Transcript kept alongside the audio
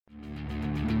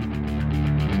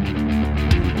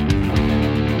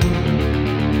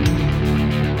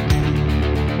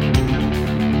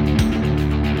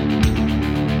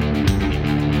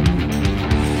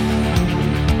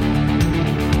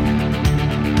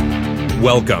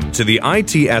Welcome to the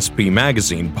ITSP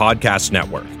Magazine Podcast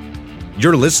Network.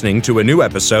 You're listening to a new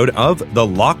episode of the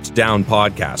Locked Down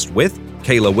Podcast with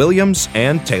Kayla Williams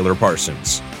and Taylor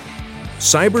Parsons.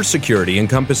 Cybersecurity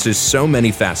encompasses so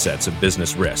many facets of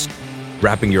business risk.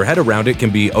 Wrapping your head around it can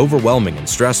be overwhelming and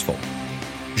stressful.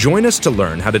 Join us to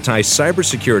learn how to tie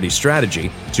cybersecurity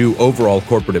strategy to overall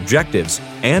corporate objectives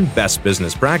and best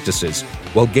business practices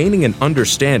while gaining an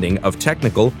understanding of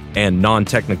technical and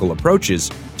non-technical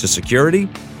approaches to security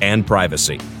and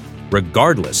privacy,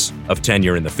 regardless of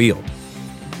tenure in the field.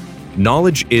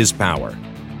 Knowledge is power,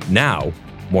 now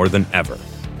more than ever.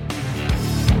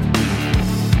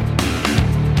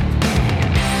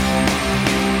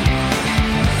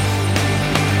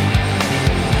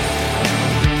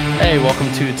 Hey,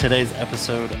 welcome to today's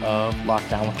episode of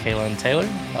Lockdown with Kayla and Taylor.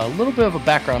 A little bit of a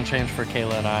background change for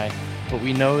Kayla and I, but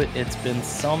we know it's been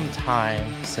some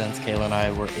time since Kayla and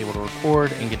I were able to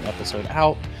record and get an episode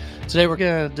out. Today we're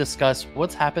going to discuss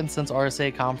what's happened since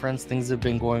RSA conference, things that have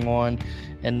been going on,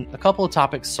 and a couple of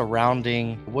topics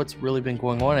surrounding what's really been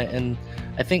going on. And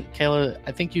I think, Kayla,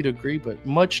 I think you'd agree, but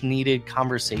much needed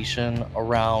conversation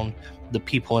around the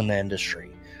people in the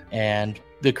industry and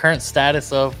the current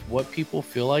status of what people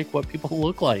feel like, what people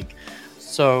look like.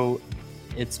 So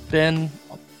it's been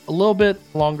a little bit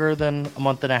longer than a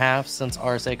month and a half since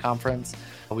RSA conference.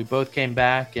 We both came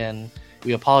back and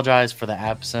we apologize for the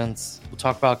absence. We'll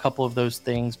talk about a couple of those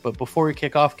things. But before we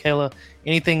kick off, Kayla,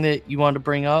 anything that you wanted to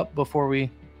bring up before we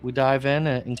dive in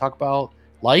and talk about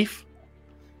life?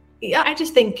 Yeah, I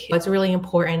just think it's really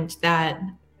important that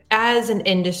as an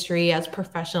industry, as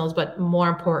professionals, but more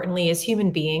importantly, as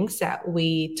human beings, that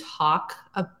we talk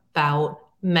about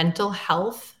mental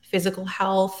health, physical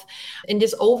health, and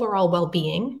just overall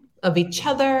well-being of each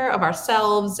other, of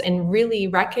ourselves, and really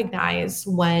recognize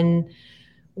when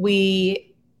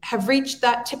we have reached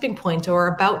that tipping point or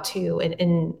are about to,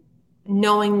 and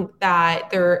knowing that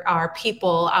there are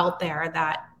people out there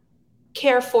that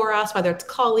care for us, whether it's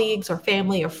colleagues or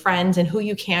family or friends, and who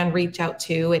you can reach out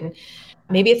to. And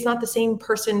maybe it's not the same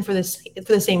person for the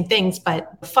same things,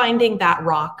 but finding that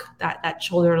rock, that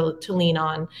shoulder to lean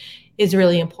on is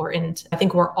really important. I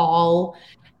think we're all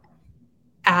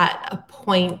at a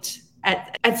point,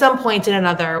 at some point in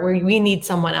another, where we need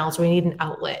someone else, we need an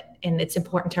outlet, and it's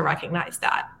important to recognize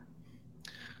that.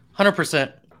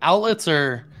 100%. Outlets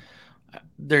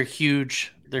they're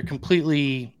huge. They're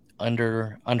completely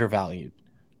undervalued.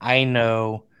 I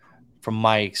know from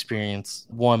my experience,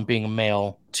 one, being a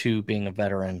male, two, being a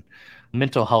veteran,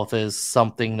 mental health is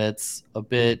something that's a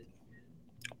bit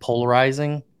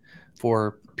polarizing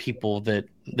for people that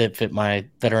fit my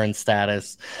veteran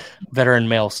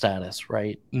male status,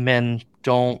 right? Men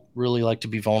don't really like to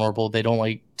be vulnerable. They don't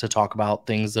like to talk about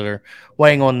things that are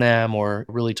weighing on them or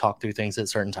really talk through things at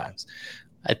certain times.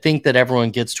 I think that everyone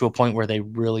gets to a point where they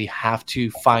really have to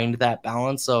find that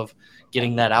balance of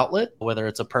getting that outlet, whether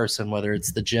it's a person, whether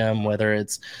it's the gym, whether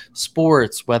it's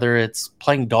sports, whether it's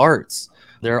playing darts.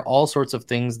 There are all sorts of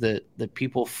things that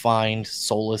people find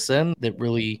solace in that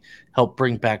really help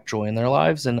bring back joy in their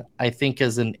lives. And I think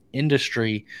as an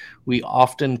industry, we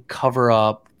often cover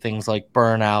up things like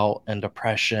burnout and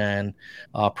depression,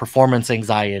 performance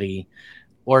anxiety,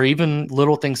 or even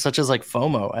little things such as like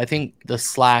FOMO. I think the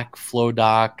Slack,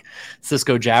 FlowDoc,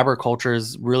 Cisco Jabber culture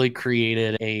has really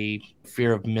created a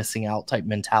fear of missing out type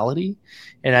mentality.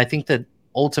 And I think that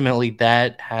ultimately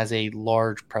that has a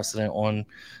large precedent on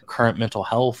current mental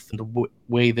health and the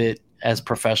way that as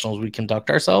professionals we conduct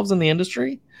ourselves in the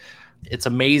industry. It's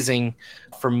amazing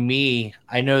for me.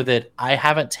 I know that I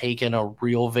haven't taken a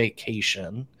real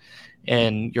vacation,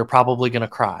 and you're probably going to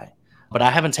cry, but I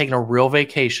haven't taken a real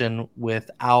vacation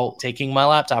without taking my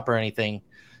laptop or anything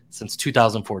since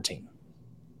 2014.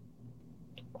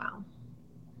 Wow.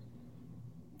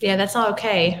 Yeah, that's not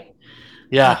okay.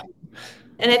 Yeah.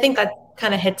 And I think that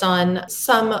kind of hits on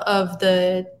some of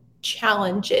the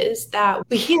challenges that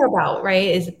we hear about, right?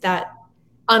 Is that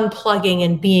unplugging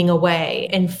and being away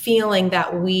and feeling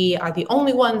that we are the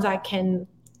only ones that can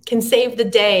save the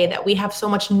day, that we have so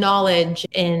much knowledge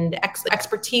and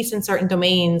expertise in certain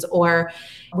domains, or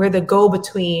we're the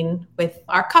go-between with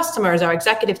our customers, our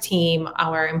executive team,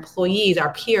 our employees,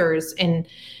 our peers, and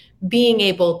being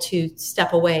able to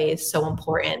step away is so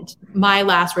important. My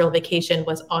last real vacation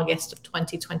was August of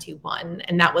 2021,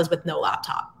 and that was with no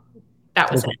laptop. That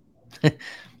was it.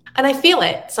 And I feel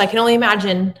it. So I can only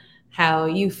imagine how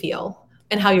you feel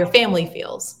and how your family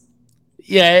feels.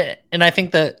 Yeah, and I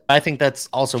think that's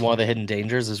also one of the hidden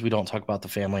dangers is we don't talk about the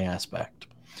family aspect,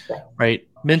 right?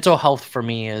 Mental health for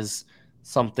me is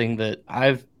something that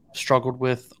I've struggled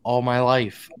with all my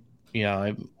life.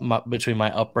 Between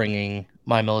my upbringing,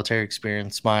 my military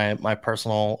experience, my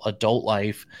personal adult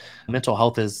life, mental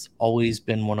health has always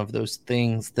been one of those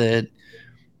things that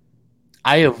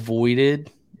I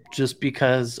avoided just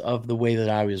because of the way that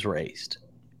I was raised.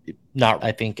 Not,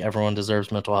 I think everyone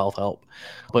deserves mental health help,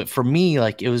 but for me,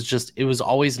 like, it was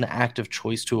always an active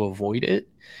choice to avoid it.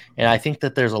 And I think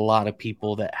that there's a lot of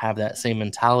people that have that same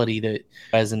mentality, that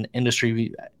as an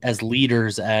industry, as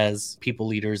leaders, as people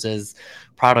leaders, as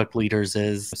product leaders,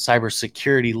 as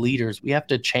cybersecurity leaders, we have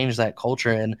to change that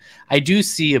culture. And I do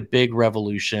see a big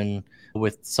revolution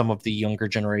with some of the younger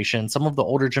generation, some of the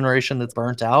older generation that's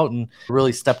burnt out and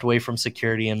really stepped away from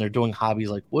security, and they're doing hobbies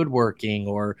like woodworking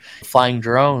or flying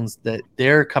drones, that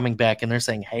they're coming back and they're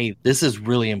saying, hey, this is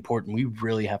really important. We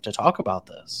really have to talk about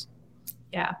this.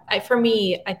 Yeah. For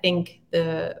me, I think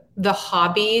the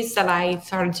hobbies that I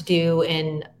started to do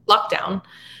in lockdown,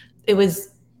 it was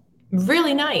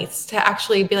really nice to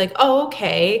actually be like, oh,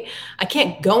 okay, I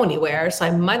can't go anywhere, so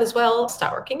I might as well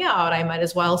start working out. I might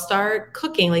as well start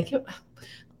cooking. Like,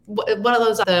 one of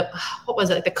those, what was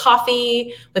it, like the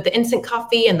coffee with the instant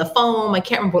coffee and the foam? I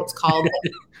can't remember what it's called.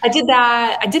 I did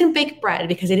that. I didn't bake bread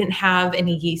because I didn't have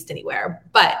any yeast anywhere,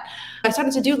 but I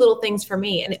started to do little things for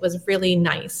me, and it was really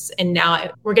nice. And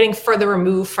now we're getting further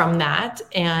removed from that,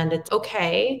 and it's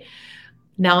okay.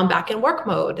 Now I'm back in work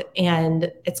mode,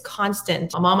 and it's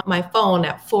constant. I'm on my phone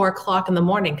at 4:00 in the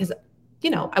morning because,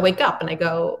 I wake up and I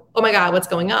go, oh my God, what's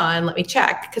going on? Let me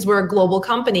check, because we're a global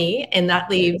company, and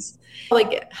that leaves,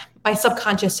 like, my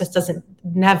subconscious just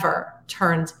never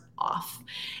turns off.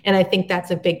 And I think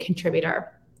that's a big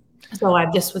contributor. So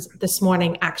I just was this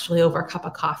morning, actually over a cup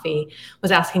of coffee,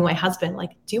 was asking my husband,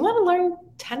 like, do you want to learn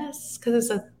tennis? Because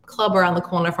there's a club around the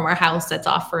corner from our house that's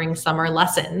offering summer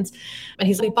lessons. And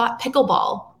he's like, we bought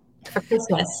pickleball for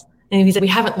Christmas. And he's like, we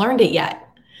haven't learned it yet.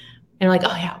 And I'm like,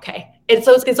 oh yeah, okay. And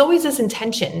so it's always this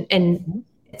intention. And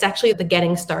it's actually the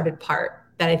getting started part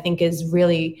that I think is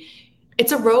really,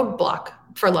 it's a roadblock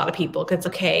for a lot of people. Because,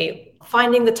 okay,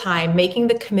 finding the time, making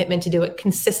the commitment to do it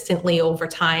consistently over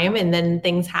time, and then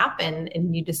things happen,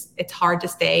 and it's hard to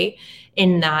stay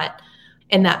in that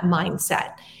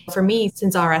mindset. For me,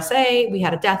 since RSA, we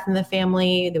had a death in the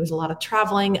family. There was a lot of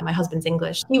traveling. My husband's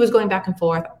English. He was going back and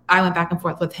forth. I went back and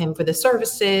forth with him for the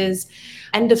services.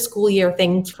 End of school year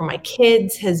things for my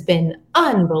kids has been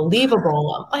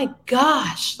unbelievable. Oh my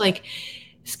gosh, like,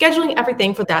 scheduling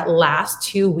everything for that last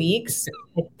 2 weeks,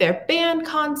 like their band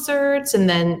concerts. And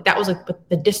then that was like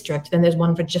the district. Then there's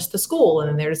one for just the school. And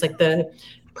then there's like the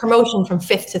promotion from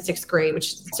 5th to 6th grade,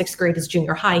 which 6th grade is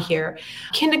junior high here.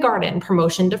 Kindergarten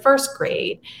promotion to 1st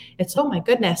grade. It's, oh my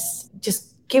goodness,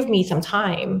 just give me some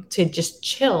time to just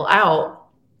chill out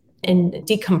and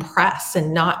decompress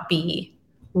and not be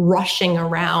rushing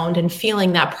around and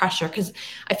feeling that pressure, because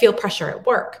I feel pressure at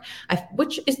work,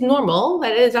 which is normal.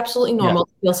 That is absolutely normal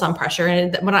to feel some pressure.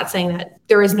 And we're not saying that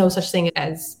there is no such thing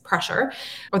as pressure,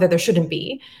 or that there shouldn't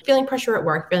be. Feeling pressure at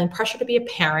work, feeling pressure to be a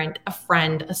parent, a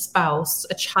friend, a spouse,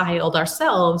 a child,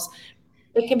 ourselves,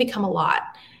 it can become a lot.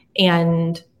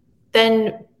 And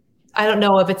then I don't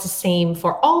know if it's the same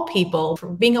for all people. For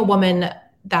being a woman,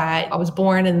 that I was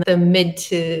born in the mid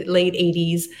to late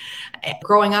 80s.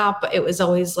 Growing up, it was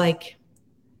always like,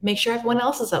 make sure everyone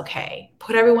else is okay.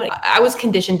 I was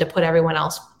conditioned to put everyone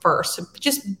else first,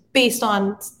 just based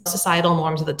on societal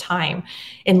norms of the time.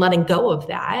 And letting go of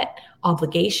that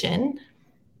obligation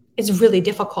is really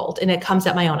difficult, and it comes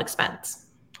at my own expense.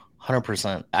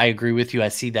 100%. I agree with you. I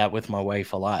see that with my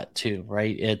wife a lot too,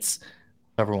 right? It's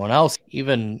everyone else,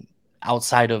 even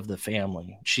outside of the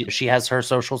family. She has her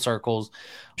social circles.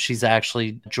 She's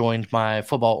actually joined my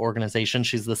football organization.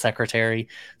 She's the secretary.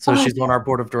 So she's on our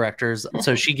board of directors.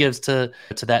 So she gives to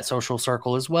that social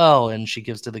circle as well. And she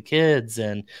gives to the kids,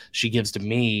 and she gives to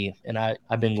me. And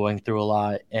I've been going through a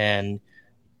lot. And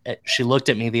she looked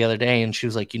at me the other day and she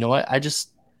was like, you know what? I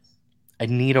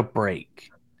need a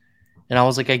break. And I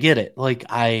was like, I get it. Like,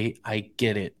 I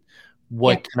get it.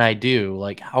 What can I do?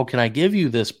 Like, how can I give you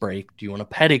this break? Do you want a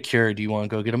pedicure? Do you want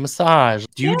to go get a massage?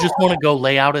 Do you just want to go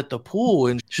lay out at the pool?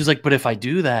 And she's like, but if I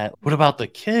do that, what about the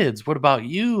kids? What about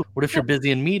you? What if you're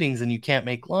busy in meetings and you can't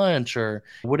make lunch? Or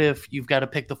what if you've got to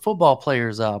pick the football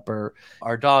players up? Or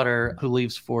our daughter, who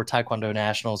leaves for Taekwondo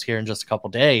Nationals here in just a couple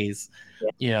days,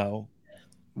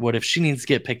 what if she needs to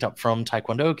get picked up from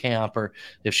Taekwondo camp, or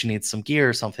if she needs some gear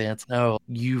or something? It's, no,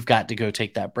 you've got to go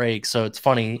take that break. So it's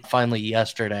funny, finally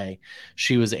yesterday,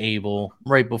 she was able,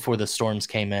 right before the storms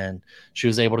came in, she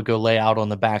was able to go lay out on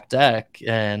the back deck.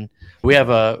 And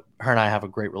her and I have a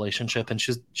great relationship. And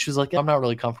she was like, I'm not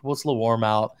really comfortable. It's a little warm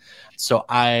out. So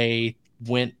I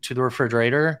went to the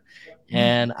refrigerator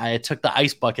and I took the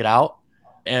ice bucket out.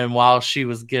 And while she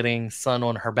was getting sun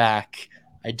on her back,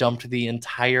 I dumped the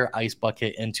entire ice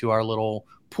bucket into our little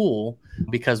pool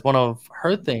because one of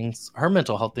her things, her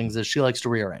mental health things, is she likes to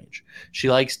rearrange. She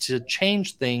likes to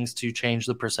change things to change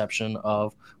the perception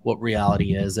of what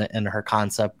reality is and her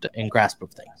concept and grasp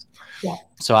of things. Yeah.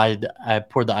 So I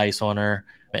poured the ice on her,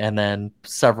 and then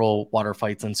several water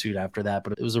fights ensued after that.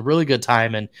 But it was a really good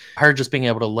time, and her just being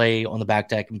able to lay on the back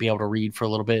deck and be able to read for a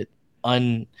little bit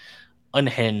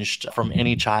unhinged from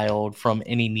any child, from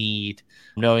any need,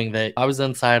 knowing that I was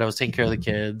inside, I was taking care of the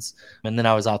kids, and then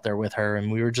I was out there with her,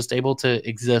 and we were just able to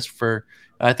exist for,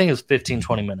 I think it was 15,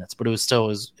 20 minutes, but it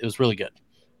was really good.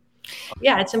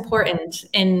 Yeah, it's important.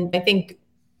 And I think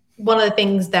one of the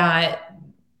things that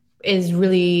is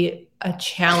really a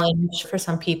challenge for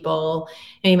some people,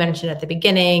 and you mentioned at the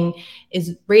beginning,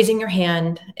 is raising your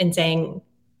hand and saying,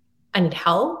 I need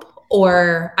help,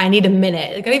 or I need a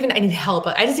minute. Like, not even I need help,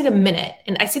 but I just need a minute.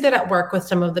 And I see that at work with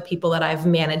some of the people that I've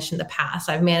managed in the past.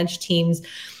 I've managed teams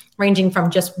ranging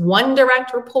from just one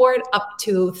direct report up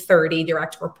to 30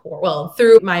 direct report, well,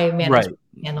 through my management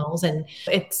channels. And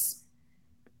it's,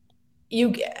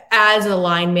 you as a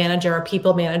line manager, a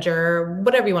people manager,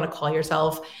 whatever you want to call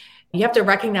yourself, you have to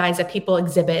recognize that people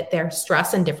exhibit their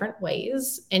stress in different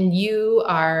ways, and you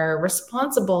are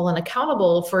responsible and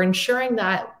accountable for ensuring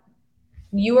that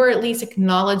you are at least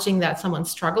acknowledging that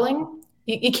someone's struggling.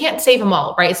 You can't save them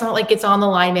all, right? It's not like it's on the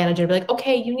line manager to be like,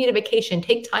 okay, you need a vacation,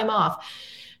 take time off.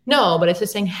 No, but it's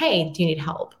just saying, hey, do you need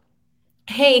help?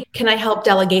 Hey, can I help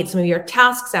delegate some of your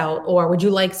tasks out? Or would you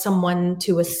like someone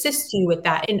to assist you with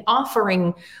that? And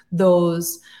offering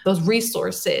those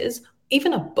resources,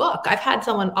 even a book. I've had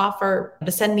someone offer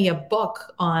to send me a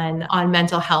book on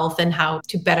mental health and how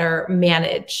to better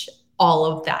manage all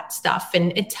of that stuff.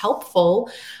 And it's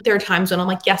helpful. There are times when I'm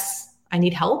like, yes, I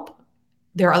need help.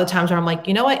 There are other times where I'm like,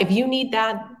 you know what, if you need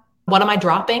that, what am I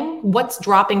dropping? What's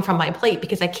dropping from my plate?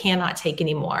 Because I cannot take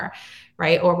anymore.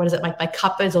 Right? Or what is it? Like, my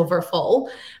cup is over full.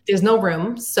 There's no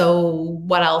room. So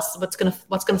what else? What's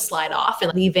gonna slide off?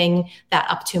 And leaving that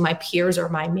up to my peers or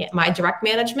my direct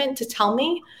management to tell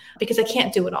me, because I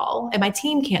can't do it all, and my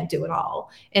team can't do it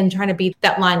all. And trying to be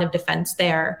that line of defense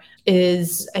there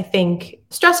is, I think,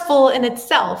 stressful in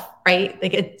itself,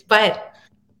 right? But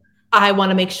I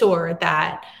want to make sure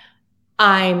that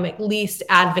I'm at least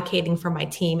advocating for my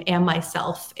team and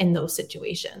myself in those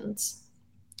situations.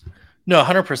 No,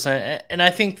 100%. And I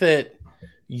think that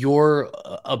your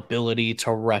ability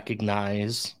to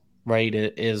recognize, right,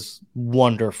 is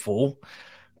wonderful.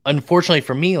 Unfortunately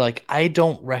for me, like, I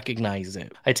don't recognize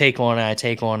it. I take on and I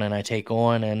take on and I take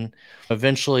on. And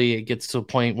eventually it gets to a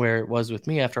point where it was with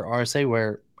me after RSA,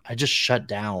 where I just shut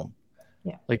down.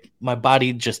 Yeah. Like, my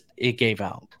body it gave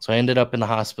out. So I ended up in the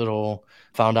hospital,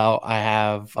 found out I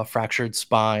have a fractured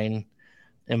spine,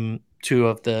 and two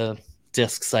of the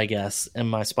discs, I guess, in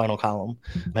my spinal column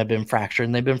have been fractured,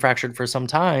 and they've been fractured for some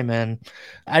time. And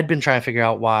I'd been trying to figure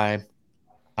out why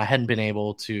I hadn't been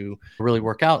able to really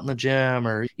work out in the gym,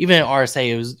 or even at RSA,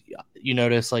 it was, you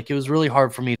notice, like, it was really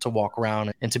hard for me to walk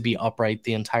around and to be upright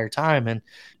the entire time. And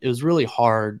it was really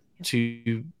hard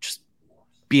to just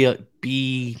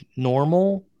be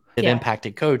normal. It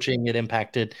impacted coaching. It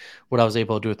impacted what I was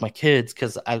able to do with my kids,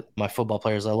 because my football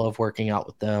players, I love working out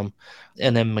with them.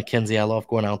 And then Mackenzie, I love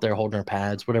going out there holding her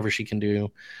pads, whatever she can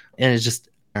do. And it's just,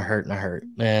 I hurt.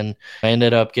 And I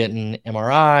ended up getting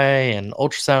MRI and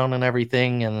ultrasound and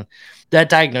everything. And that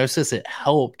diagnosis, it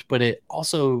helped, but it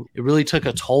really took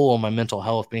a toll on my mental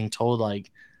health, being told,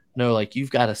 like, no, like, you've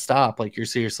got to stop, like, you're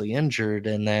seriously injured.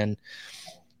 And then,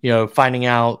 finding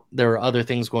out there were other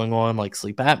things going on, like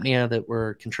sleep apnea, that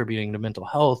were contributing to mental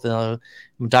health. The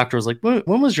doctor was like,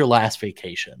 when was your last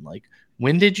vacation? Like,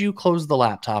 when did you close the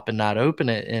laptop and not open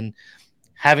it? And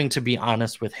having to be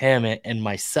honest with him and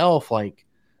myself, like,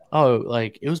 oh,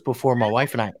 like, it was before my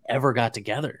wife and I ever got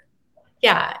together.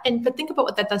 Yeah. But think about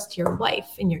what that does to your wife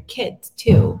and your kids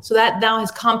too. So that now has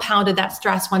compounded that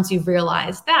stress once you've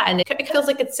realized that. And it feels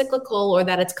like it's cyclical, or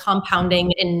that it's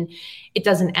compounding and it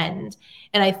doesn't end.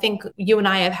 And I think you and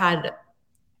I have had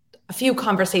a few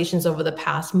conversations over the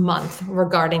past month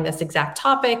regarding this exact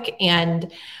topic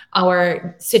and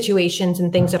our situations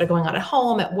and things that are going on at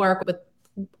home, at work, with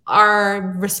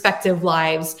our respective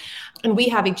lives. And we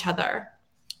have each other.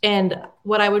 And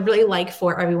what I would really like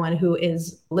for everyone who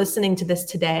is listening to this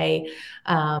today,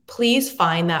 please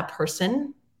find that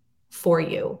person for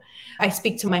you. I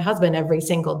speak to my husband every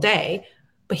single day,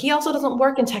 but he also doesn't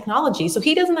work in technology, so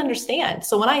he doesn't understand.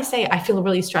 So when I say I feel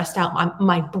really stressed out,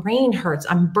 my brain hurts,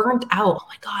 I'm burnt out. Oh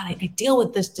my God, I deal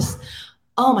with this just,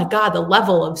 oh my God, the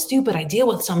level of stupid I deal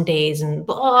with some days, and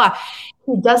blah,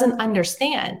 he doesn't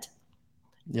understand.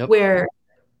 Yep. Where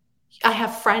I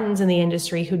have friends in the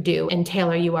industry who do. And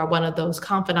Taylor, you are one of those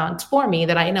confidants for me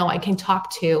that I know I can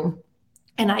talk to,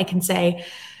 and I can say,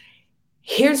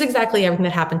 here's exactly everything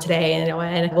that happened today. And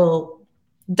I will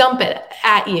dump it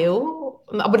at you.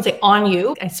 I wouldn't say on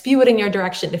you. I spew it in your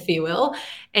direction, if you will,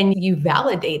 and you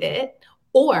validate it.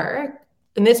 Or,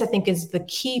 and this I think is the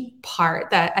key part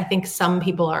that I think some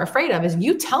people are afraid of, is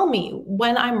you tell me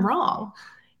when I'm wrong.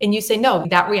 And you say, no,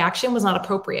 that reaction was not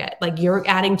appropriate. Like, you're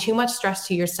adding too much stress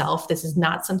to yourself. This is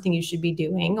not something you should be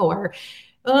doing. Or,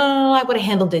 oh, I would have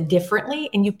handled it differently.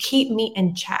 And you keep me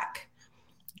in check.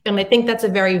 And I think that's a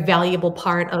very valuable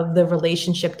part of the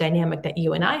relationship dynamic that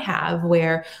you and I have,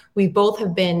 where we both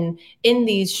have been in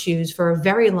these shoes for a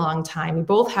very long time. We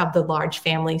both have the large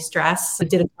family stress. We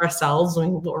did it for ourselves.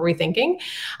 What were we thinking?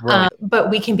 Right. But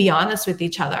we can be honest with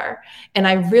each other. And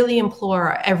I really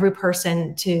implore every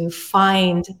person to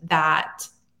find that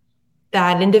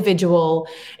individual.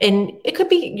 And it could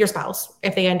be your spouse,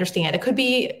 if they understand. It could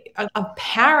be a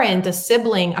parent, a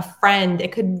sibling, a friend.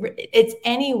 It's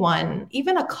anyone,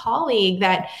 even a colleague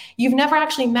that you've never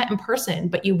actually met in person,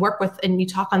 but you work with and you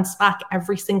talk on Slack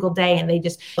every single day, and they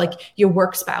just, like, your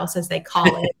work spouse, as they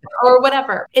call it, or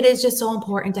whatever. It is just so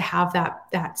important to have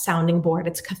that sounding board.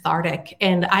 It's cathartic.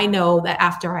 And I know that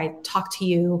after I talk to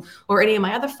you or any of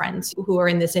my other friends who are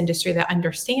in this industry that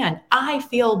understand, I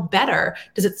feel better.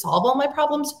 Does it solve all my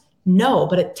problems? No,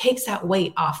 but it takes that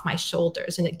weight off my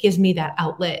shoulders and it gives me that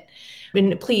outlet.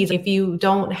 And please, if you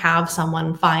don't have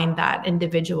someone, find that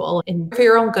individual, and for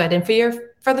your own good and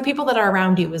for the people that are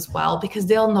around you as well, because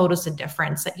they'll notice a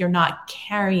difference, that you're not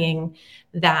carrying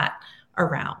that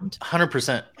around.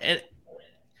 100%.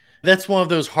 That's one of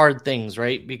those hard things,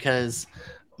 right? Because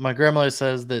my grandmother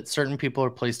says that certain people are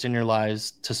placed in your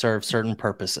lives to serve certain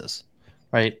purposes,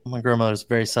 right? My grandmother's a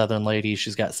very Southern lady.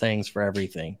 She's got sayings for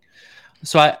everything.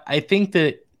 So I think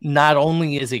that not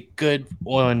only is it good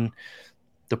on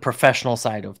the professional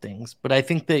side of things, but I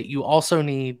think that you also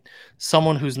need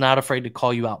someone who's not afraid to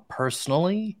call you out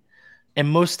personally. And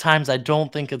most times I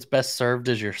don't think it's best served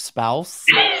as your spouse.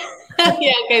 Yeah,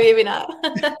 okay, maybe not.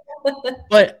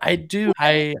 But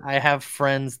I have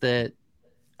friends that,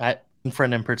 one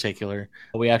friend in particular,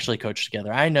 we actually coach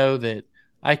together. I know that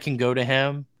I can go to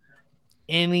him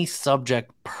any subject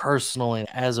personally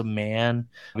as a man,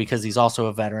 because he's also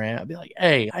a veteran. I'd be like,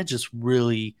 hey, I just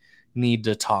really need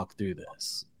to talk through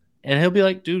this. And he'll be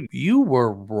like, dude, you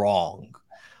were wrong.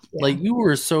 Yeah. Like, you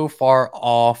were so far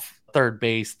off third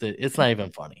base that it's not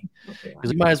even funny.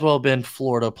 Because you might as well have been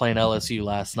Florida playing LSU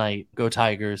last night. Go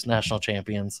Tigers, national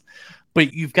champions.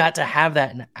 But you've got to have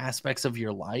that in aspects of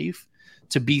your life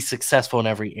to be successful in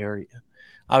every area.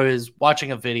 I was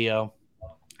watching a video.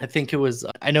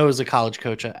 I know it was a college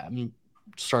coach. I'm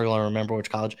struggling to remember which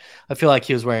college. I feel like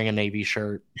he was wearing a Navy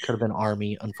shirt. Could have been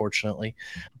Army, unfortunately.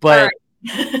 But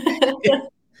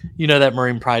you know that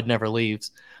Marine pride never leaves.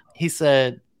 He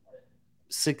said,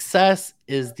 success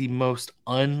is the most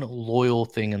unloyal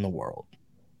thing in the world.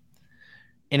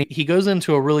 And he goes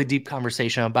into a really deep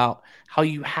conversation about how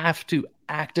you have to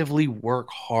actively work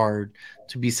hard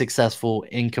to be successful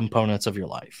in components of your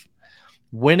life.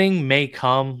 Winning may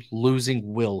come,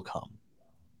 losing will come,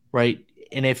 right?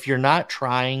 And if you're not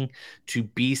trying to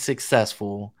be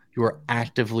successful, you are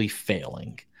actively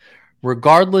failing.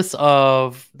 Regardless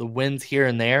of the wins here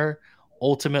and there,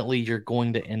 ultimately you're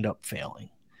going to end up failing.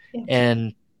 Yeah.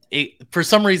 And for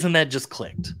some reason that just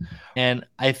clicked. And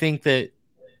I think that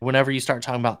whenever you start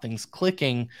talking about things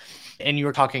clicking, and you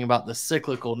were talking about the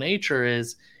cyclical nature,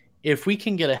 is if we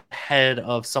can get ahead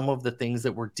of some of the things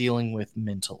that we're dealing with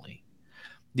mentally,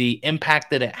 the impact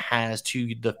that it has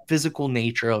to the physical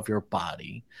nature of your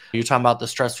body. You're talking about the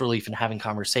stress relief and having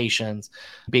conversations,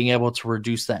 being able to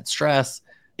reduce that stress.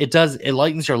 It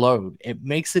lightens your load. It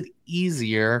makes it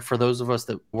easier for those of us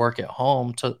that work at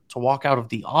home to walk out of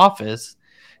the office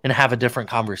and have a different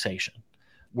conversation.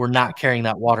 We're not carrying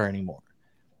that water anymore.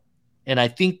 And I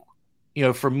think,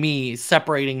 for me,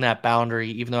 separating that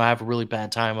boundary, even though I have a really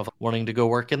bad time of wanting to go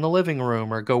work in the living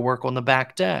room or go work on the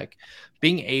back deck,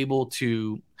 being able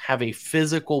to have a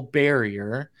physical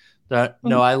barrier that,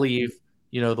 no, I leave,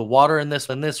 the water in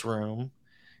this room,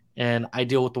 and I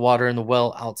deal with the water in the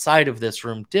well outside of this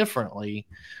room differently.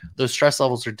 Those stress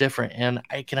levels are different, and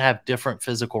I can have different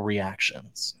physical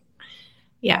reactions.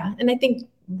 Yeah. And I think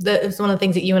it's one of the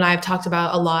things that you and I have talked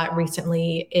about a lot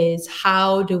recently is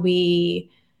how do we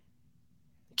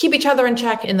keep each other in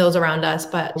check and those around us,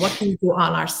 but what can we do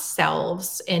on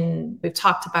ourselves? And we've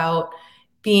talked about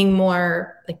being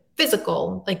more like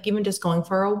physical, like even just going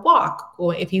for a walk,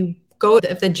 or if you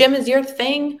if the gym is your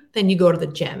thing, then you go to the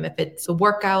gym. If it's a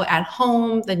workout at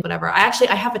home, then whatever.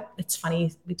 It's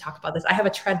funny, we talk about this. I have a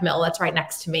treadmill that's right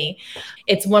next to me.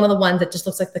 It's one of the ones that just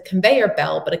looks like the conveyor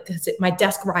belt, but my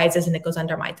desk rises and it goes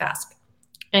under my desk.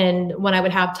 And when I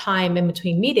would have time in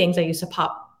between meetings, I used to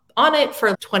pop on it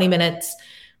for 20 minutes,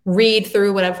 read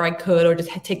through whatever I could, or just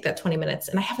take that 20 minutes.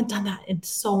 And I haven't done that in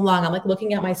so long. I'm like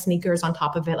looking at my sneakers on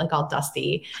top of it, like all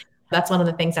dusty. That's one of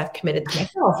the things I've committed to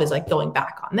myself, is like going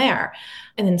back on there.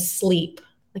 And then sleep.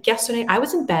 Like yesterday, I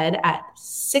was in bed at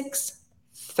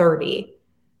 6:30.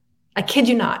 I kid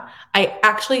you not. I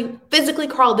actually physically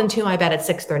crawled into my bed at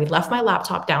 6:30, left my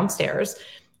laptop downstairs,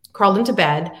 crawled into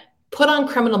bed, put on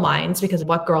Criminal Minds, because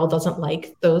what girl doesn't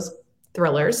like those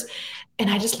thrillers? And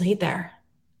I just laid there.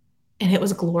 And it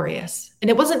was glorious. And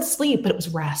it wasn't sleep, but it was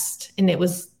rest. And it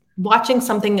was watching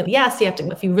something. Yes, you have to,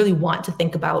 if you really want to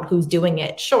think about who's doing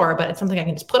it, sure, but it's something I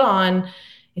can just put on.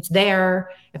 It's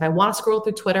there. If I want to scroll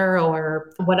through Twitter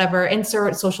or whatever,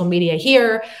 insert social media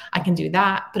here, I can do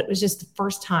that. But it was just the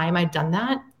first time I'd done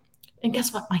that. And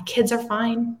guess what? My kids are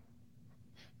fine.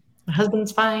 My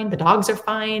husband's fine. The dogs are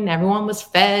fine. Everyone was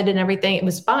fed and everything. It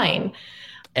was fine.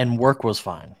 And work was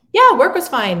fine. Yeah, work was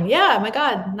fine. Yeah, my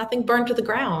God, nothing burned to the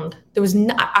ground.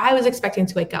 I was expecting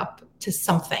to wake up to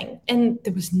something, and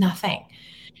there was nothing.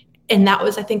 And that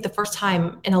was, I think, the first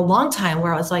time in a long time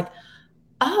where I was like,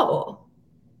 oh,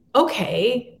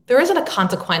 okay, there isn't a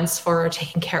consequence for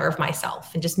taking care of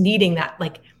myself and just needing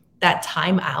that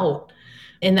time out.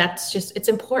 And that's just, it's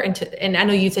important to, and I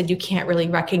know you said you can't really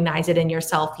recognize it in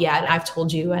yourself yet. I've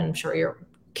told you, and I'm sure your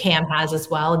Cam has as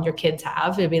well, and your kids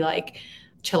have. It'd be like,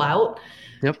 chill out.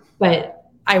 Yep. But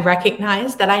I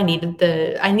recognized that I needed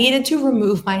to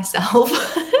remove myself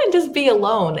and just be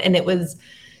alone. And it was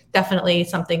definitely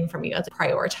something for me as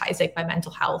prioritizing my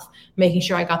mental health, making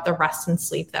sure I got the rest and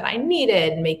sleep that I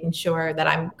needed, making sure that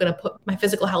I'm going to put my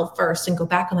physical health first and go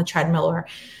back on the treadmill or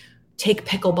take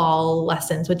pickleball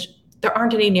lessons, which there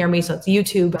aren't any near me. So it's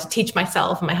YouTube to teach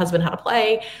myself and my husband how to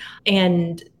play,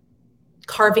 and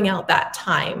carving out that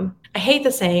time. I hate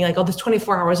the saying like, oh, there's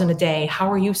 24 hours in a day.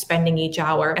 How are you spending each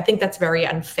hour? I think that's very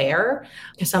unfair,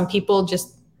 because some people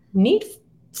just need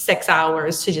 6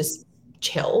 hours to just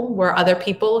chill, where other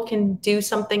people can do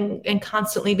something and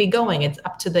constantly be going. It's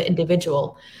up to the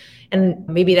individual. And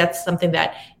maybe that's something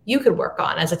that you could work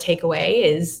on as a takeaway,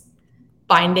 is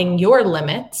finding your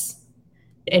limits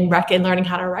and learning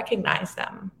how to recognize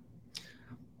them.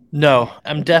 No,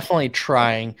 I'm definitely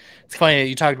trying. It's funny that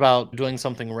you talked about doing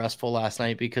something restful last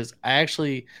night, because I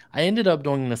ended up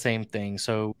doing the same thing.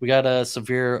 So we got a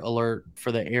severe alert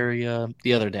for the area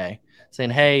the other day saying,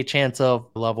 hey, chance of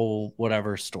level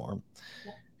whatever storm.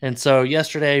 And so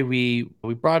yesterday we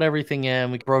brought everything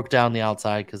in. We broke down the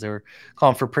outside because they were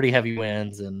calling for pretty heavy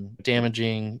winds and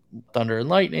damaging thunder and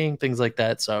lightning, things like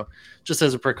that. So just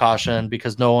as a precaution,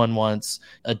 because no one wants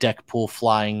a deck pool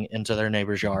flying into their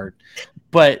neighbor's yard.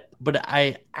 But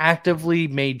I actively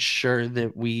made sure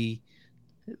that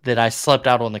I slept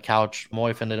out on the couch. My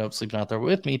wife ended up sleeping out there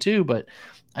with me too, but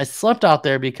I slept out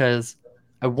there because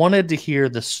I wanted to hear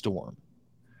the storm.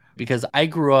 Because I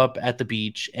grew up at the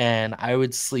beach and I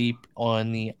would sleep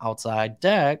on the outside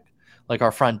deck, like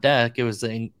our front deck. It was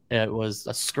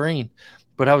a screen,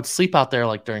 but I would sleep out there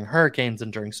like during hurricanes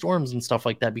and during storms and stuff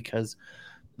like that, because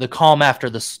the calm after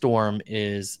the storm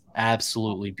is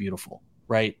absolutely beautiful,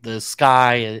 right? The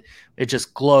sky, it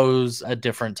just glows a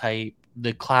different type.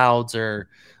 The clouds are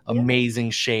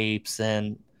amazing shapes,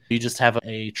 and you just have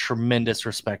a tremendous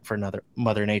respect for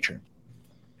Mother Nature.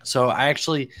 So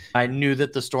I knew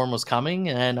that the storm was coming,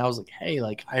 and I was like, hey,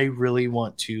 like, I really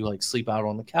want to like sleep out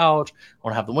on the couch. I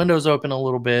want to have the windows open a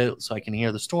little bit so I can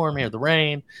hear the storm, hear the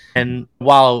rain. And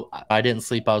while I didn't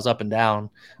sleep, I was up and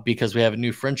down, because we have a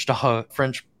new French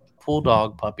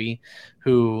bulldog puppy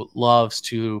who loves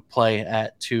to play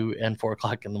at 2 and 4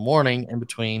 o'clock in the morning in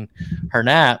between her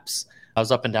naps. I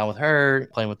was up and down with her,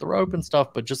 playing with the rope and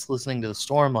stuff, but just listening to the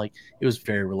storm, like, it was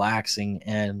very relaxing.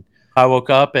 And I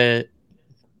woke up at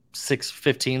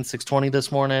 6:15, 6:20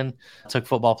 this morning, took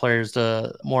football players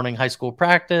to morning high school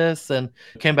practice, and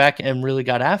came back and really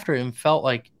got after it and felt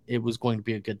like it was going to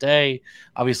be a good day.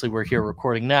 Obviously, we're here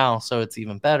recording now, so it's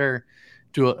even better.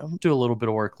 Do a little bit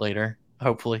of work later,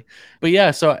 hopefully. But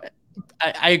yeah, so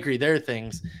I agree. There are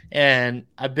things, and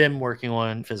I've been working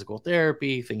on physical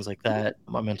therapy, things like that,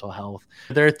 my mental health.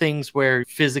 There are things where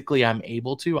physically I'm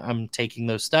taking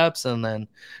those steps, and then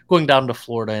going down to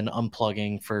Florida and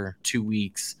unplugging for 2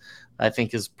 weeks, I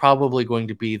think is probably going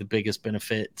to be the biggest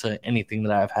benefit to anything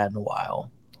that I've had in a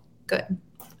while. Good.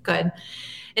 Good.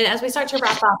 And as we start to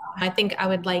wrap up, I think I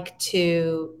would like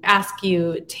to ask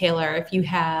you, Taylor, if you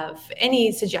have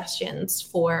any suggestions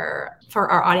for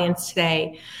our audience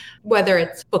today, whether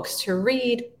it's books to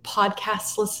read,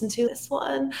 podcasts to listen to, this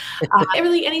one,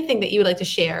 really anything that you would like to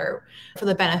share for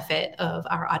the benefit of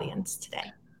our audience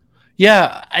today.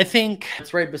 Yeah, I think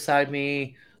it's right beside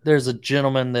me. There's a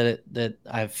gentleman that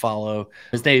I follow.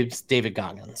 His name's David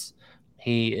Goggins.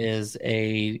 He is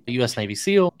a U.S. Navy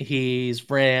SEAL. He's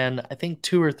ran, I think,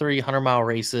 2 or 3 100-mile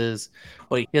races.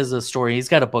 But he has a story. He's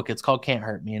got a book. It's called Can't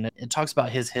Hurt Me. And it talks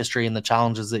about his history and the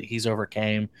challenges that he's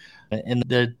overcame and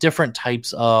the different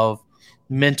types of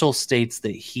mental states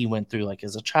that he went through, like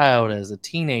as a child, as a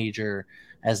teenager,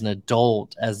 as an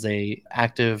adult, as a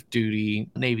active duty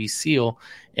Navy SEAL,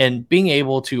 and being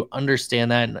able to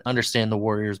understand that and understand the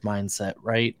warrior's mindset,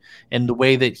 right? And the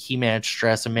way that he managed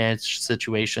stress and managed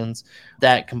situations,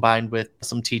 that combined with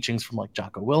some teachings from like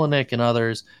Jocko Willenick and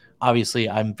others. Obviously,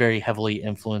 I'm very heavily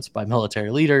influenced by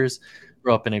military leaders,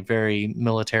 grew up in a very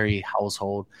military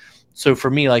household. So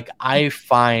for me, like I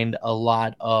find a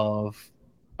lot of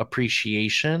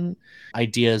appreciation,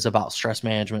 ideas about stress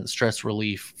management, stress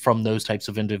relief from those types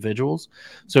of individuals.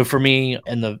 So for me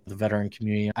in the veteran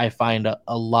community, I find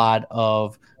a lot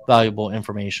of valuable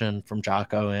information from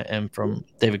Jocko and from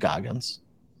David Goggins.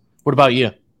 What about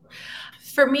you?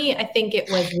 For me, I think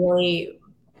it was really,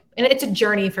 and it's a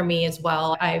journey for me as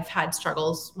well. I've had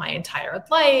struggles my entire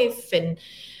life. And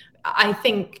I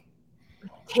think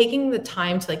taking the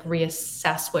time to like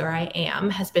reassess where I am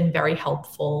has been very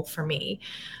helpful for me,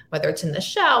 whether it's in the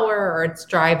shower or it's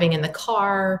driving in the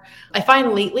car. I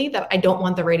find lately that I don't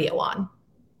want the radio on.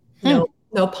 No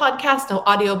podcasts, no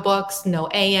audiobooks, no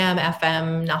AM,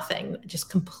 FM, nothing. Just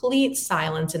complete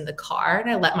silence in the car. And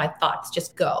I let my thoughts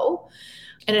just go.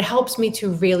 And it helps me to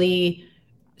really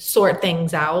sort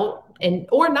things out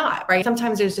or not, right?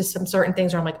 Sometimes there's just some certain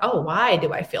things where I'm like, oh, why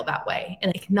do I feel that way?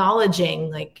 And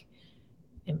acknowledging like,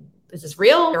 is this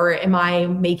real or am I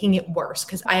making it worse?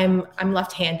 Because I'm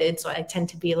left-handed, so I tend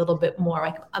to be a little bit more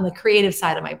like on the creative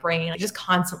side of my brain. It just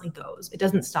constantly goes. It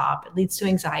doesn't stop. It leads to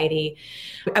anxiety.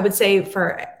 I would say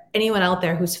for anyone out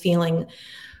there who's feeling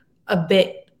a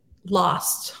bit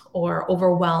lost or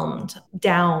overwhelmed,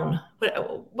 down,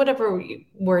 whatever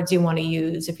words you want to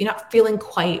use, if you're not feeling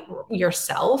quite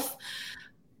yourself,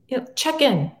 check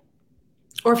in.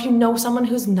 Or if you know someone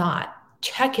who's not,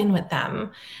 check in with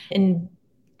them and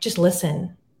just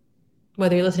listen,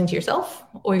 whether you're listening to yourself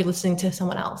or you're listening to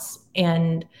someone else,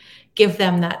 and give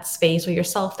them that space or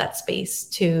yourself that space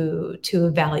to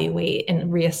evaluate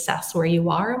and reassess where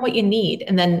you are and what you need.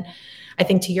 And then I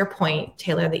think to your point,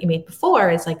 Taylor, that you made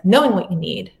before is like knowing what you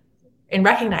need and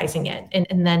recognizing it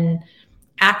and then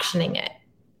actioning it.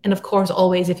 And of course,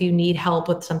 always, if you need help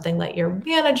with something, let your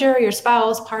manager, your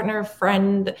spouse, partner,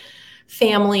 friend,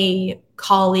 family,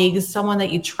 colleagues, someone that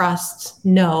you trust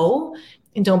know.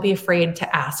 And don't be afraid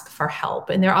to ask for help.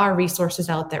 And there are resources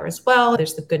out there as well.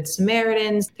 There's the Good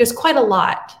Samaritans. There's quite a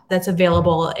lot that's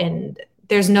available, and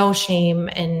there's no shame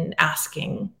in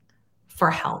asking for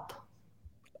help.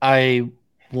 I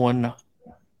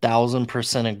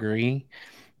 1000% agree.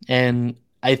 And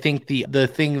I think the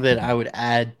thing that I would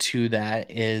add to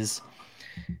that is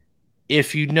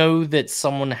if you know that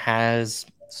someone has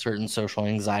certain social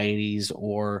anxieties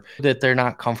or that they're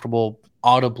not comfortable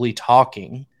audibly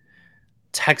talking,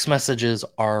 text messages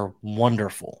are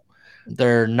wonderful.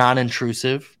 They're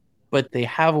non-intrusive, but they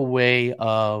have a way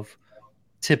of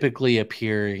typically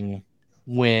appearing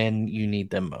when you need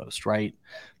them most, right?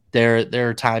 There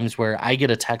are times where I get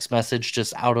a text message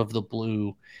just out of the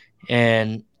blue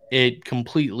and it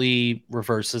completely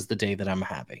reverses the day that I'm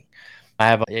having.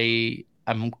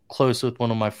 I'm close with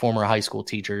one of my former high school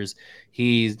teachers.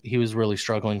 He was really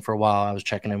struggling for a while. I was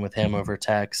checking in with him over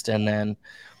text, and then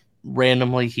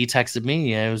randomly he texted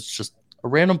me, and it was just a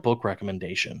random book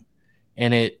recommendation,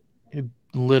 and it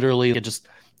literally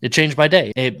it changed my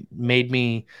day. It made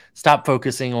me stop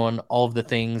focusing on all of the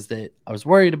things that I was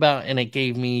worried about, and it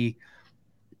gave me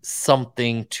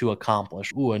something to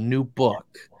accomplish. A new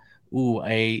book,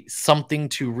 something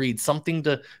to read, something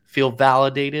to feel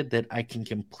validated that I can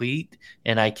complete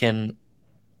and I can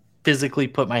physically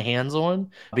put my hands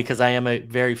on, because I am a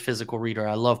very physical reader.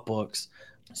 I love books.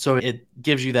 So it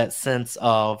gives you that sense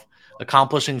of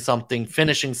accomplishing something,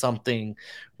 finishing something,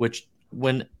 which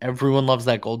when everyone loves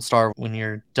that gold star when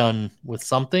you're done with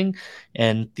something,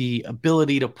 and the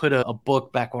ability to put a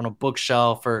book back on a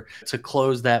bookshelf or to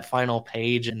close that final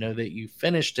page and know that you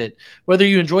finished it, whether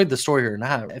you enjoyed the story or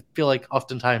not. I feel like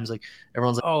oftentimes like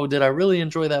everyone's like, oh, did I really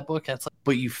enjoy that book? And it's like,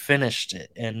 but you finished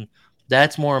it. And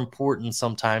That's more important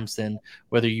sometimes than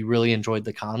whether you really enjoyed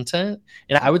the content.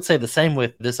 And I would say the same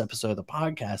with this episode of the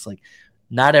podcast. Like,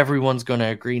 not everyone's going to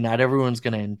agree. Not everyone's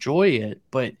going to enjoy it.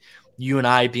 But you and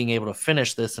I being able to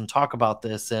finish this and talk about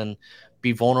this and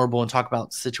be vulnerable and talk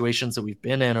about situations that we've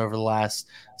been in over the last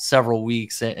several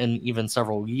weeks and even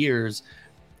several years,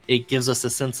 it gives us a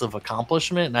sense of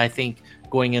accomplishment. And I think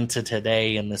going into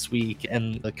today and this week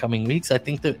and the coming weeks, I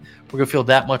think that we're going to feel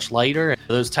that much lighter.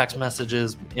 Those text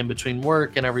messages in between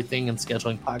work and everything and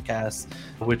scheduling podcasts,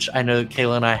 which I know that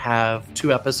Kayla and I have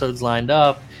 2 episodes lined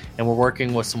up, and we're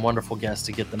working with some wonderful guests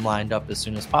to get them lined up as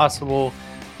soon as possible.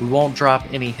 We won't drop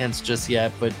any hints just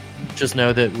yet, but just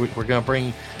know that we're going to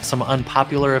bring some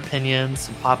unpopular opinions,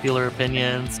 some popular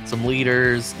opinions, some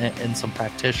leaders, and some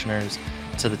practitioners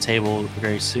to the table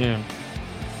very soon.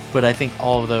 But I think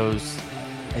all of those,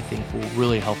 will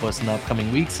really help us in the upcoming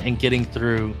weeks and getting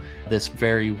through this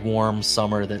very warm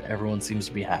summer that everyone seems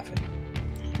to be having.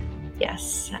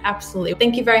 Yes, absolutely.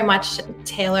 Thank you very much,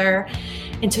 Taylor.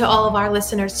 And to all of our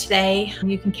listeners today,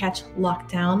 you can catch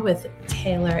Lockdown with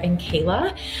Taylor and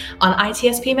Kayla on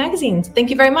ITSP Magazine. Thank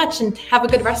you very much, and have a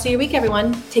good rest of your week,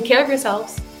 everyone. Take care of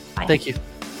yourselves. Bye. Thank you.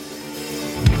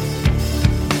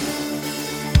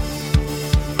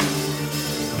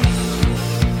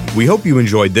 We hope you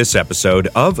enjoyed this episode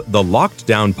of the Locked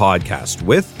Down Podcast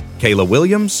with Kayla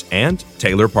Williams and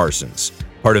Taylor Parsons,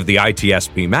 part of the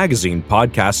ITSP Magazine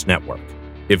podcast network.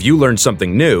 If you learned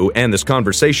something new and this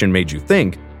conversation made you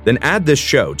think, then add this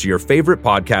show to your favorite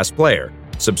podcast player,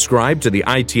 subscribe to the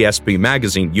ITSP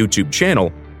Magazine YouTube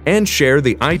channel, and share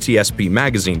the ITSP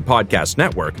Magazine podcast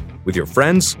network with your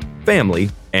friends, family,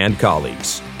 and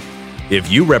colleagues. If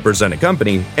you represent a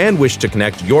company and wish to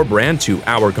connect your brand to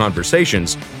our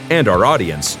conversations and our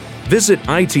audience, visit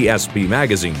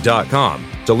itspmagazine.com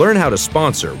to learn how to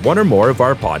sponsor one or more of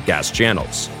our podcast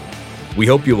channels. We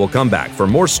hope you will come back for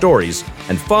more stories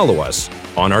and follow us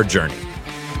on our journey.